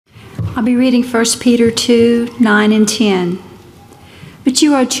I'll be reading 1 Peter 2, 9 and 10. But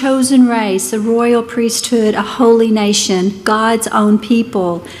you are a chosen race, a royal priesthood, a holy nation, God's own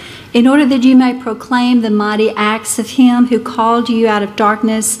people, in order that you may proclaim the mighty acts of him who called you out of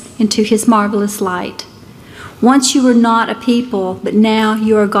darkness into his marvelous light. Once you were not a people, but now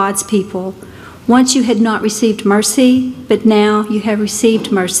you are God's people. Once you had not received mercy, but now you have received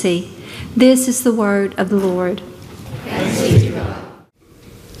mercy. This is the word of the Lord. Thanks be to God.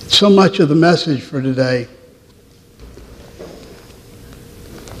 So much of the message for today.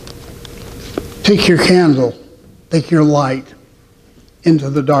 Take your candle, take your light into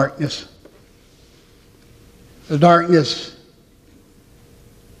the darkness. The darkness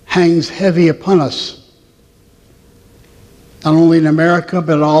hangs heavy upon us, not only in America,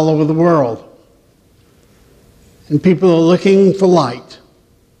 but all over the world. And people are looking for light.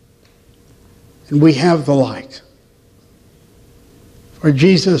 And we have the light. For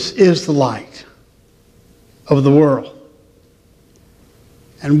Jesus is the light of the world.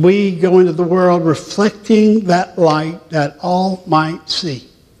 And we go into the world reflecting that light that all might see.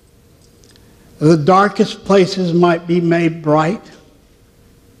 The darkest places might be made bright.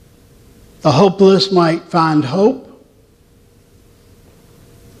 The hopeless might find hope.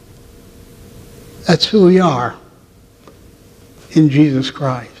 That's who we are in Jesus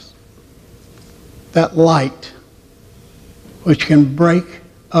Christ. That light which can break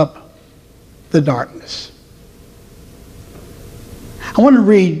up the darkness. I want to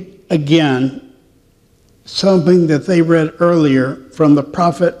read again something that they read earlier from the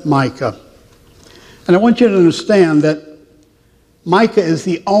prophet Micah. And I want you to understand that Micah is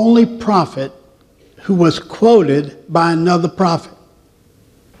the only prophet who was quoted by another prophet.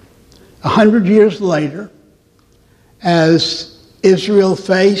 100 years later, as Israel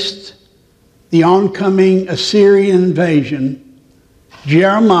faced the oncoming Assyrian invasion,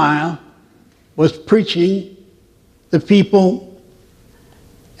 Jeremiah was preaching the people,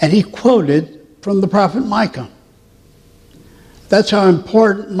 and he quoted from the prophet Micah. That's how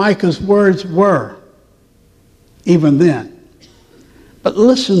important Micah's words were, even then. But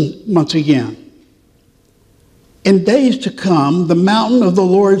listen once again. In days to come, the mountain of the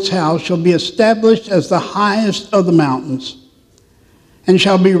Lord's house shall be established as the highest of the mountains, and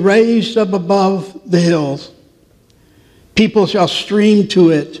shall be raised up above the hills. People shall stream to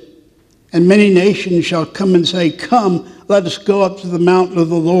it, and many nations shall come and say, "Come, let us go up to the mountain of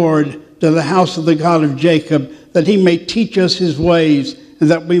the Lord, to the house of the God of Jacob, that he may teach us his ways, and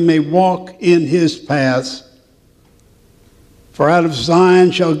that we may walk in his paths. For out of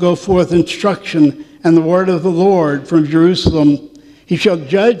Zion shall go forth instruction, and the word of the Lord from Jerusalem. He shall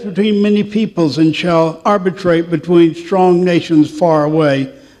judge between many peoples, and shall arbitrate between strong nations far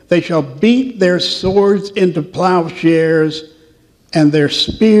away. They shall beat their swords into plowshares, and their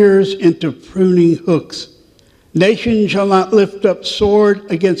spears into pruning hooks. Nation shall not lift up sword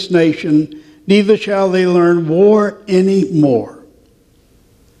against nation, neither shall they learn war any more.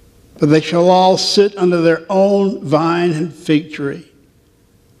 For they shall all sit under their own vine and fig tree,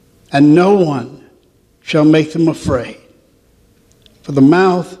 and no one shall make them afraid. For the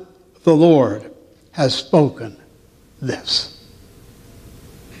mouth of the Lord has spoken this."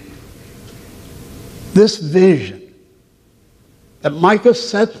 This vision that Micah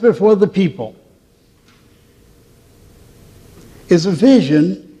sets before the people is a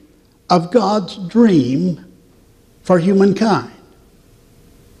vision of God's dream for humankind.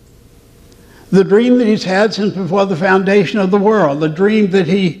 The dream that he's had since before the foundation of the world, the dream that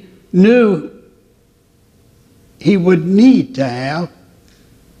he knew he would need to have,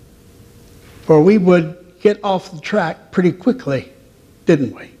 for we would get off the track pretty quickly,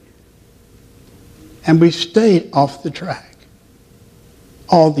 didn't we? And we stayed off the track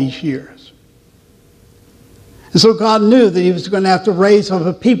all these years. And so God knew that he was going to have to raise up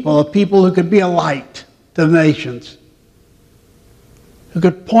a people who could be a light to the nations, who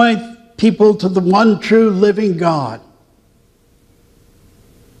could point people to the one true living God.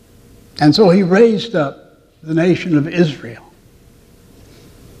 And so he raised up the nation of Israel.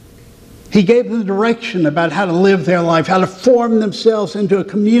 He gave them direction about how to live their life, how to form themselves into a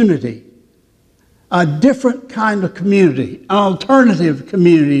community, a different kind of community, an alternative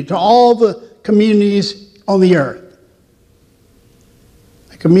community to all the communities on the earth.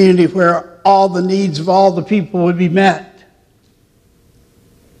 A community where all the needs of all the people would be met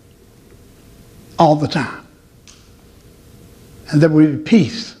all the time. And there would be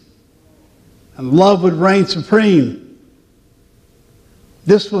peace. And love would reign supreme.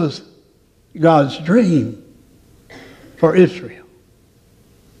 This was God's dream for Israel.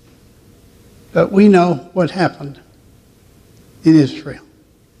 But we know what happened in Israel.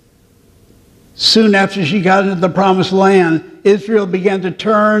 Soon after she got into the promised land, Israel began to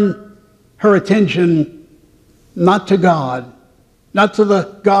turn her attention not to God, not to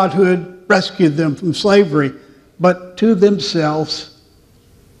the God who had rescued them from slavery, but to themselves.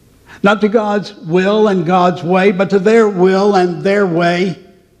 Not to God's will and God's way, but to their will and their way.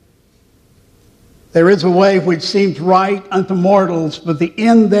 There is a way which seems right unto mortals, but the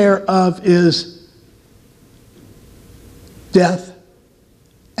end thereof is death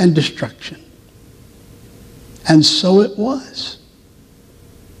and destruction. And so it was.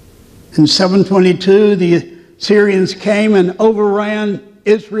 In 722, the Syrians came and overran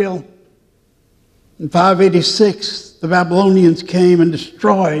Israel. In 586, the Babylonians came and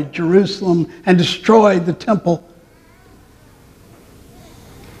destroyed Jerusalem and destroyed the temple.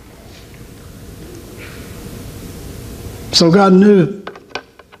 So God knew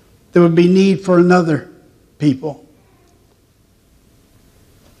there would be need for another people.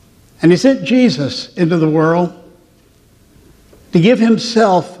 And he sent Jesus into the world to give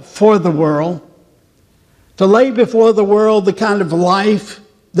himself for the world, to lay before the world the kind of life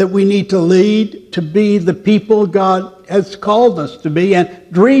that we need to lead, to be the people God has called us to be, and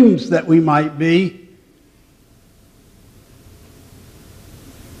dreams that we might be,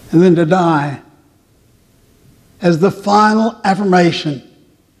 and then to die as the final affirmation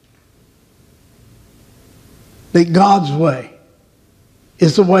that God's way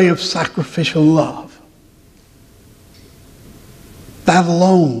is the way of sacrificial love. That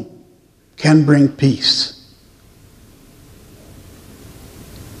alone can bring peace.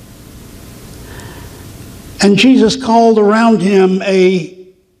 And Jesus called around him a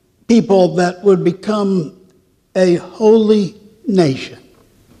people that would become a holy nation.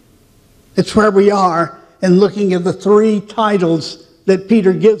 It's where we are in looking at the three titles that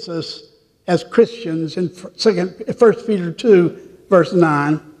Peter gives us as Christians in 1 Peter 2, verse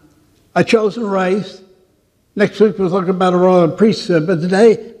 9. A chosen race. Next week we'll talk about a royal priesthood, but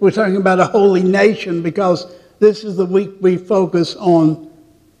today we're talking about a holy nation because this is the week we focus on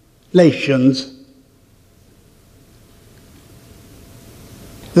nations.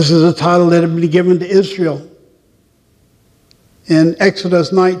 This is a title that had been given to Israel. In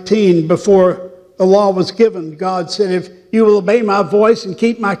Exodus 19, before the law was given, God said, if you will obey my voice and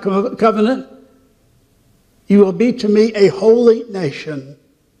keep my covenant, you will be to me a holy nation.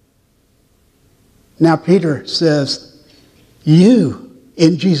 Now Peter says, you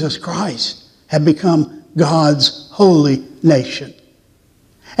in Jesus Christ have become God's holy nation.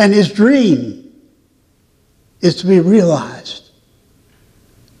 And his dream is to be realized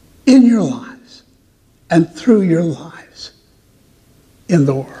in your lives and through your lives in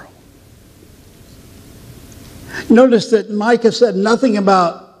the world. Notice that Micah said nothing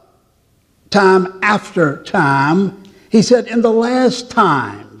about time after time. He said in the last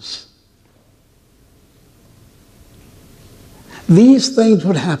times, these things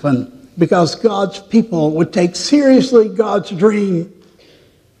would happen because God's people would take seriously God's dream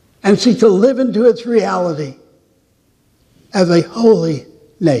and seek to live into its reality as a holy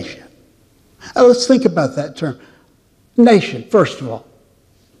nation. Now let's think about that term. Nation, first of all.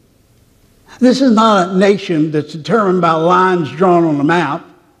 This is not a nation that's determined by lines drawn on a map.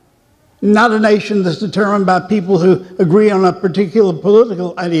 Not a nation that's determined by people who agree on a particular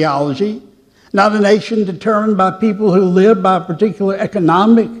political ideology. Not a nation determined by people who live by a particular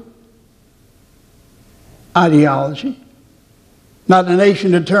economic ideology. Not a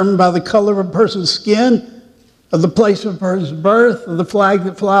nation determined by the color of a person's skin, of the place of a person's birth, of the flag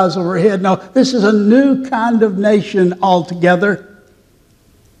that flies overhead. No, this is a new kind of nation altogether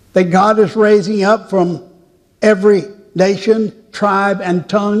that God is raising up from every nation, tribe, and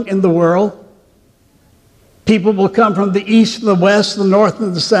tongue in the world. People will come from the east, the west, the north,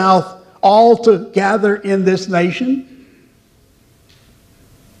 and the south, all to gather in this nation.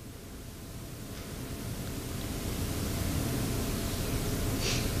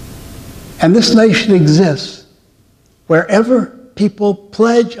 And this nation exists wherever people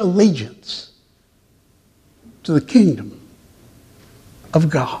pledge allegiance to the kingdom of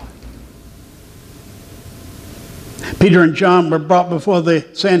God. Peter and John were brought before the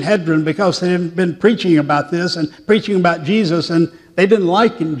Sanhedrin because they had been preaching about this and preaching about Jesus, and they didn't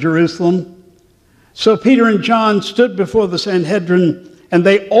like in Jerusalem. So Peter and John stood before the Sanhedrin, and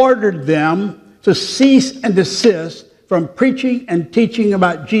they ordered them to cease and desist from preaching and teaching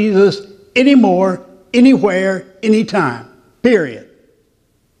about Jesus anymore, anywhere, anytime, period.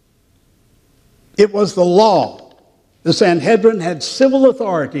 It was the law. The Sanhedrin had civil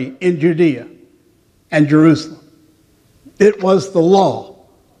authority in Judea and Jerusalem. It was the law.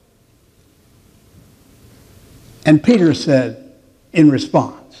 And Peter said in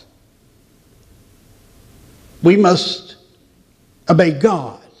response, We must obey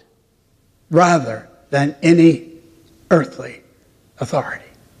God rather than any earthly authority.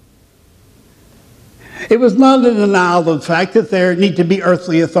 It was not a denial of the fact that there need to be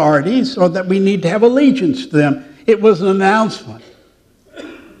earthly authorities or that we need to have allegiance to them. It was an announcement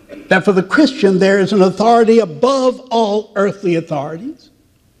that for the Christian there is an authority above all earthly authorities.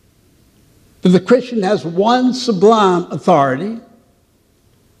 For the Christian has one sublime authority.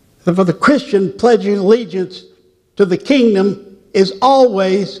 That for the Christian, pledging allegiance to the kingdom is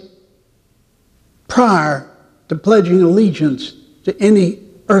always prior to pledging allegiance to any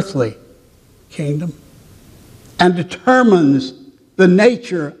earthly kingdom, and determines the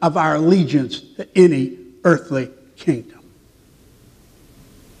nature of our allegiance to any earthly kingdom.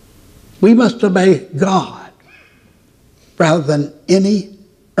 We must obey God rather than any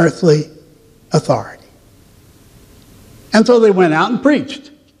earthly authority. And so they went out and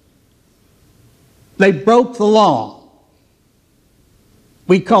preached. They broke the law.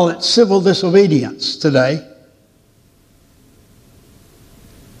 We call it civil disobedience today.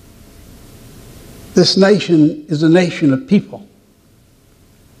 This nation is a nation of people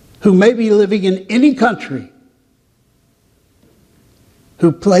who may be living in any country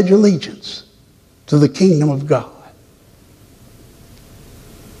who pledge allegiance to the kingdom of God.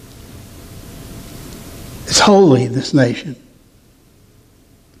 It's holy, this nation.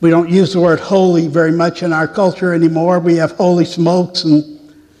 We don't use the word holy very much in our culture anymore. We have holy smokes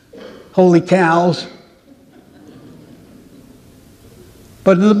and holy cows.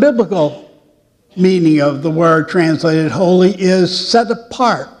 But in the biblical meaning of the word translated holy is set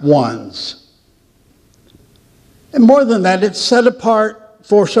apart ones. And more than that, it's set apart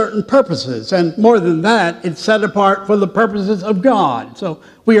for certain purposes. And more than that, it's set apart for the purposes of God. So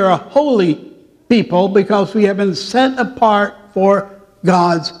we are a holy people because we have been set apart for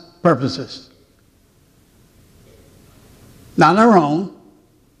God's purposes. Not our own,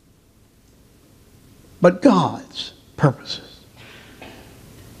 but God's purposes.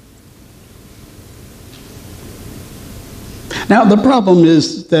 Now, the problem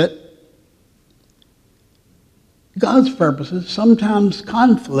is that God's purposes sometimes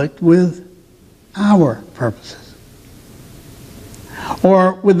conflict with our purposes,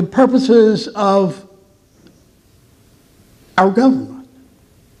 or with the purposes of our government.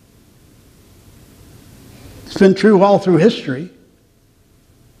 It's been true all through history.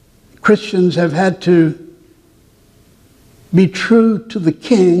 Christians have had to be true to the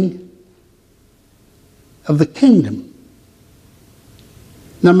king of the kingdom,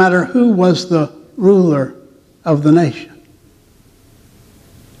 no matter who was the ruler of the nation.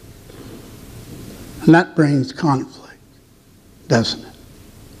 And that brings conflict, doesn't it?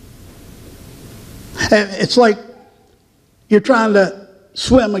 It's like you're trying to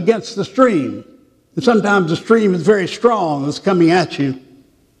swim against the stream. And sometimes the stream is very strong, it's coming at you.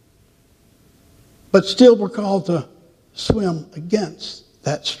 But still we're called to swim against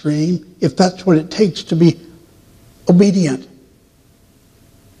that stream if that's what it takes to be obedient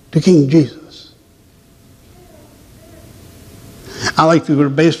to King Jesus. I like to go to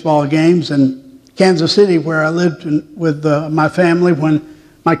baseball games in Kansas City, where I lived with my family when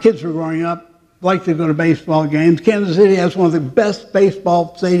my kids were growing up. I like to go to baseball games. Kansas City has one of the best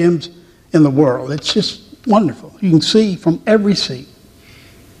baseball stadiums in the world. It's just wonderful. You can see from every seat.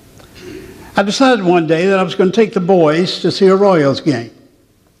 I decided one day that I was going to take the boys to see a Royals game.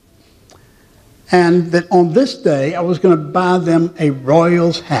 And that on this day, I was going to buy them a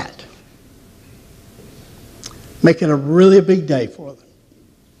Royals hat. Make it a really big day for them.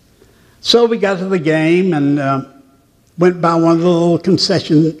 So we got to the game and went by one of the little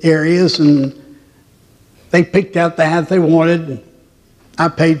concession areas, and they picked out the hat they wanted. And I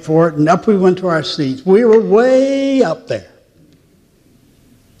paid for it, and up we went to our seats. We were way up there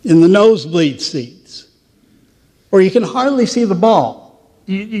in the nosebleed seats, where you can hardly see the ball.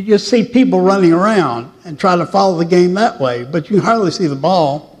 You just see people running around and try to follow the game that way, but you can hardly see the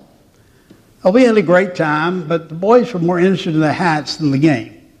ball. Well, we had a great time, but the boys were more interested in the hats than the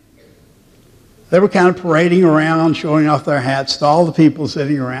game. They were kind of parading around, showing off their hats to all the people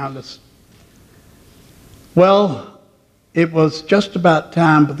sitting around us. Well, it was just about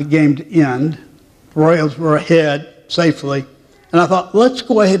time for the game to end. The Royals were ahead safely, and I thought, let's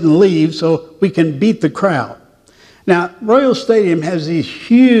go ahead and leave so we can beat the crowd. Now, Royal Stadium has these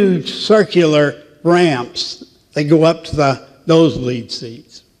huge circular ramps. They go up to the nosebleed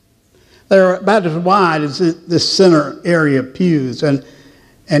seats. They're about as wide as this center area of pews. And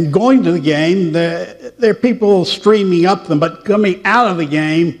going to the game, there are people streaming up them, but coming out of the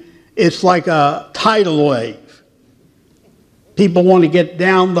game, it's like a tidal wave. People want to get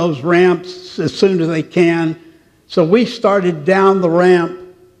down those ramps as soon as they can So we started down the ramp,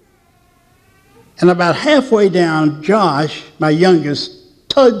 and about halfway down, Josh, my youngest,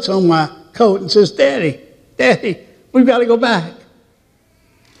 tugs on my coat and says, Daddy, we've got to go back.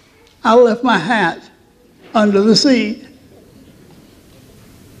 I left my hat under the seat.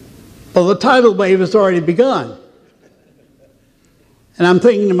 Well, the tidal wave has already begun. And I'm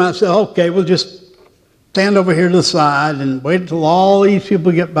thinking to myself, okay, we'll just stand over here to the side and wait until all these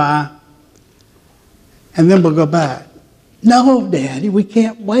people get by, and then we'll go back. No, Daddy, we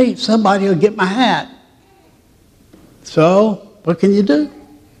can't wait. Somebody will get my hat. So, what can you do?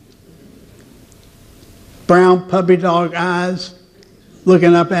 Brown puppy dog eyes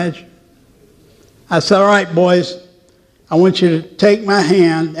looking up at you. I said, all right, boys, I want you to take my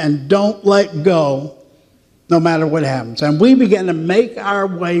hand and don't let go no matter what happens. And we began to make our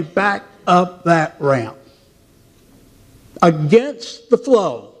way back up that ramp against the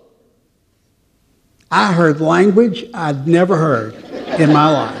flow. I heard language I'd never heard in my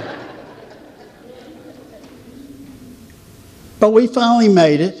life. But we finally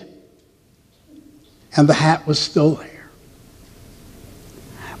made it, and the hat was still there.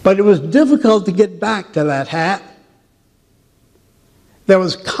 But it was difficult to get back to that hat. There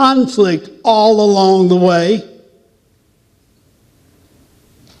was conflict all along the way.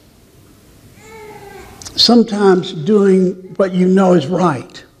 Sometimes doing what you know is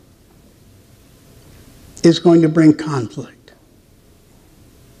right is going to bring conflict.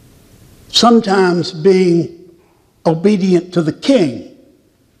 Sometimes being obedient to the king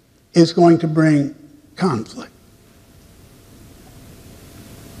is going to bring conflict.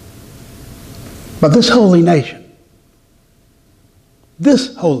 But this holy nation,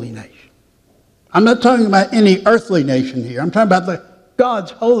 I'm not talking about any earthly nation here. I'm talking about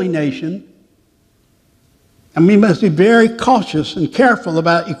God's holy nation. And we must be very cautious and careful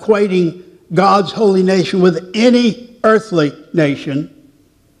about equating God's holy nation with any earthly nation.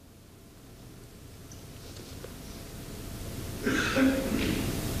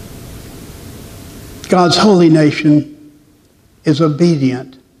 God's holy nation is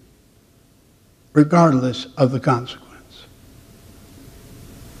obedient regardless of the consequence.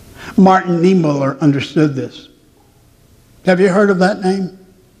 Martin Niemöller understood this. Have you heard of that name?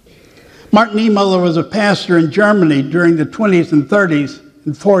 Martin Niemöller was a pastor in Germany during the 20s and 30s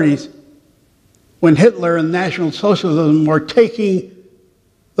and 40s when Hitler and National Socialism were taking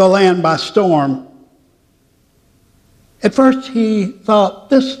the land by storm. At first he thought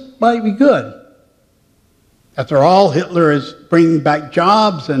this might be good. After all, Hitler is bringing back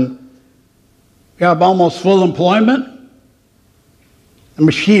jobs and we have almost full employment. The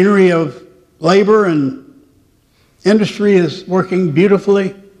machinery of labor and industry is working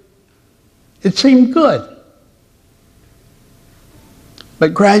beautifully. It seemed good.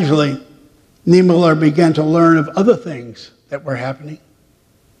 But gradually, Niemöller began to learn of other things that were happening.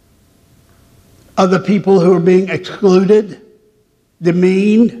 Other people who were being excluded,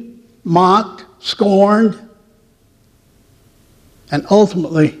 demeaned, mocked, scorned, and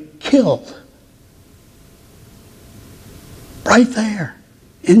ultimately killed. Right there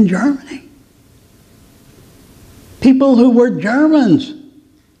in Germany. People who were Germans.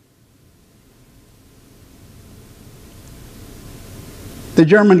 The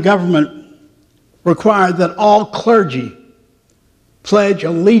German government required that all clergy pledge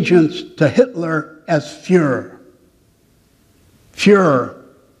allegiance to Hitler as Führer. Führer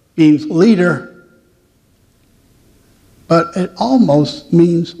means leader, but it almost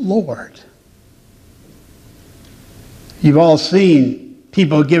means Lord. You've all seen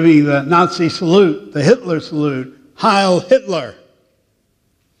people giving the Nazi salute, the Hitler salute, Heil Hitler.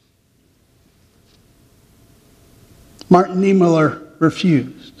 Martin Niemöller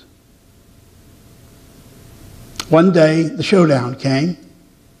refused. One day, the showdown came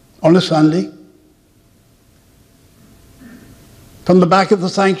on a Sunday. From the back of the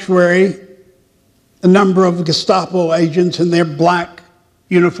sanctuary, a number of Gestapo agents in their black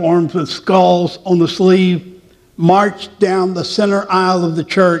uniforms with skulls on the sleeve marched down the center aisle of the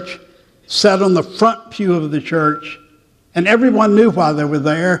church, sat on the front pew of the church, and everyone knew why they were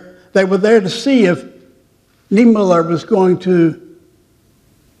there. They were there to see if Niemöller was going to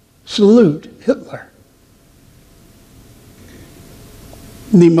salute Hitler.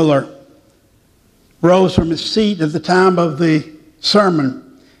 Niemöller rose from his seat at the time of the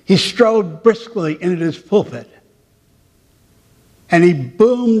sermon. He strode briskly into his pulpit, and he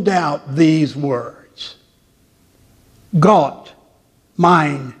boomed out these words. Gott,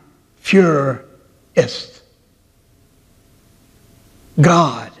 mein Führer ist.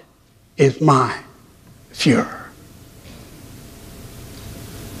 God is my Führer.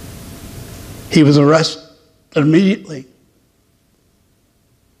 He was arrested. But immediately,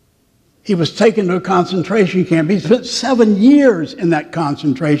 he was taken to a concentration camp. He spent 7 years in that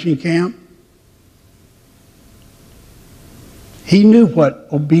concentration camp. He knew what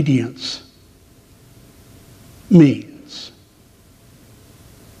obedience means.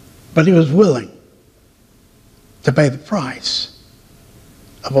 But he was willing to pay the price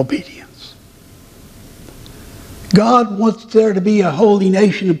of obedience. God wants there to be a holy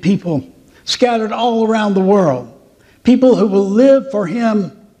nation of people scattered all around the world. People who will live for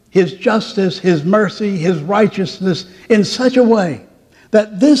him, his justice, his mercy, his righteousness in such a way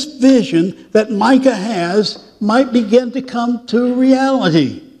that this vision that Micah has might begin to come to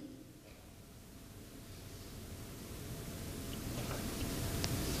reality.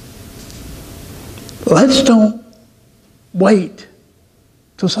 Let's don't wait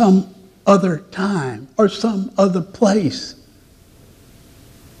till some other time or some other place.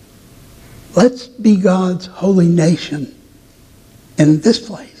 Let's be God's holy nation in this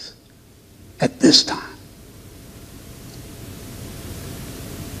place at this time.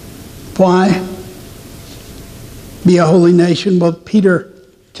 Why be a holy nation? Well, Peter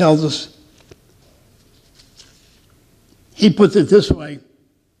tells us. He puts it this way: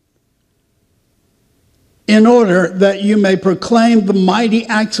 in order that you may proclaim the mighty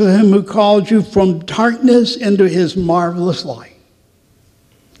acts of him who called you from darkness into his marvelous light.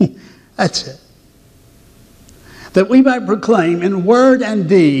 That's it. That we might proclaim in word and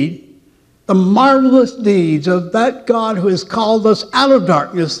deed the marvelous deeds of that God who has called us out of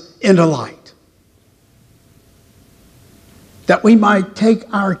darkness into light. That we might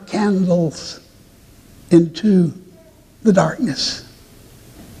take our candles into the darkness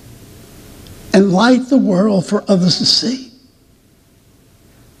and light the world for others to see.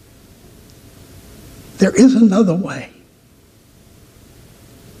 There is another way.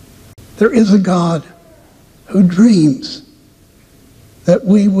 There is a God who dreams that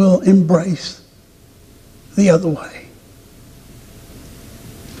we will embrace the other way.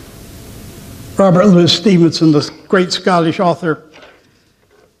 Robert Louis Stevenson, the great Scottish author,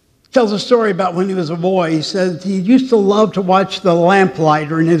 tells a story about when he was a boy. He said he used to love to watch the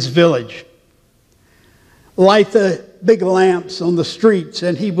lamplighter in his village light the big lamps on the streets,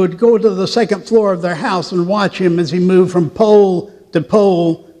 and he would go to the second floor of their house and watch him as he moved from pole to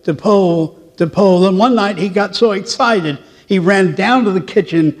pole to pole to pole. And one night he got so excited, he ran down to the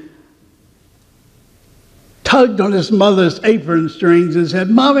kitchen, tugged on his mother's apron strings and said,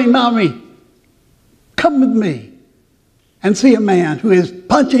 "Mommy, Mommy, come with me and see a man who is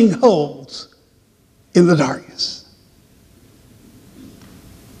punching holes in the darkness."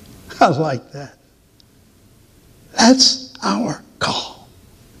 I like that. That's our call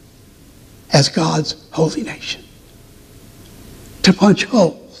as God's holy nation, to punch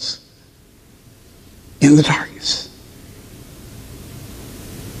holes in the darkness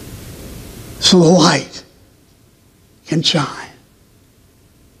so the light can shine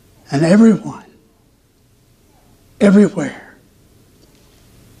and everyone, everywhere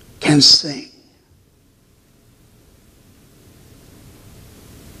can sing.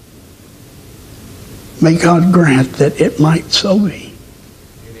 May God grant that it might so be.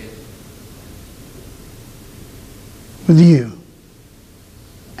 Amen. With you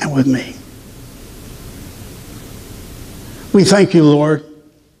and with me. We thank you, Lord.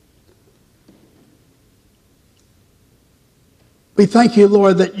 We thank you,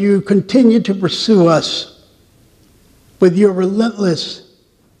 Lord, that you continue to pursue us with your relentless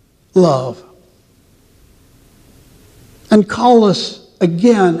love and call us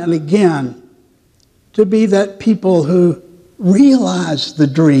again and again to be that people who realize the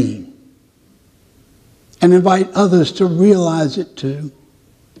dream and invite others to realize it too.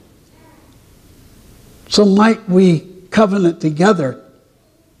 So might we covenant together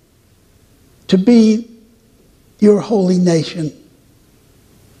to be your holy nation,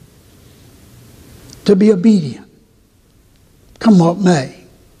 to be obedient, come what may,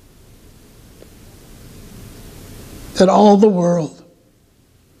 that all the world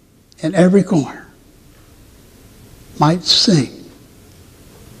in every corner might sing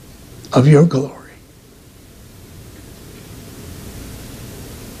of your glory.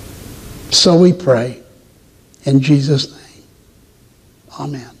 So we pray in Jesus' name.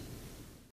 Amen.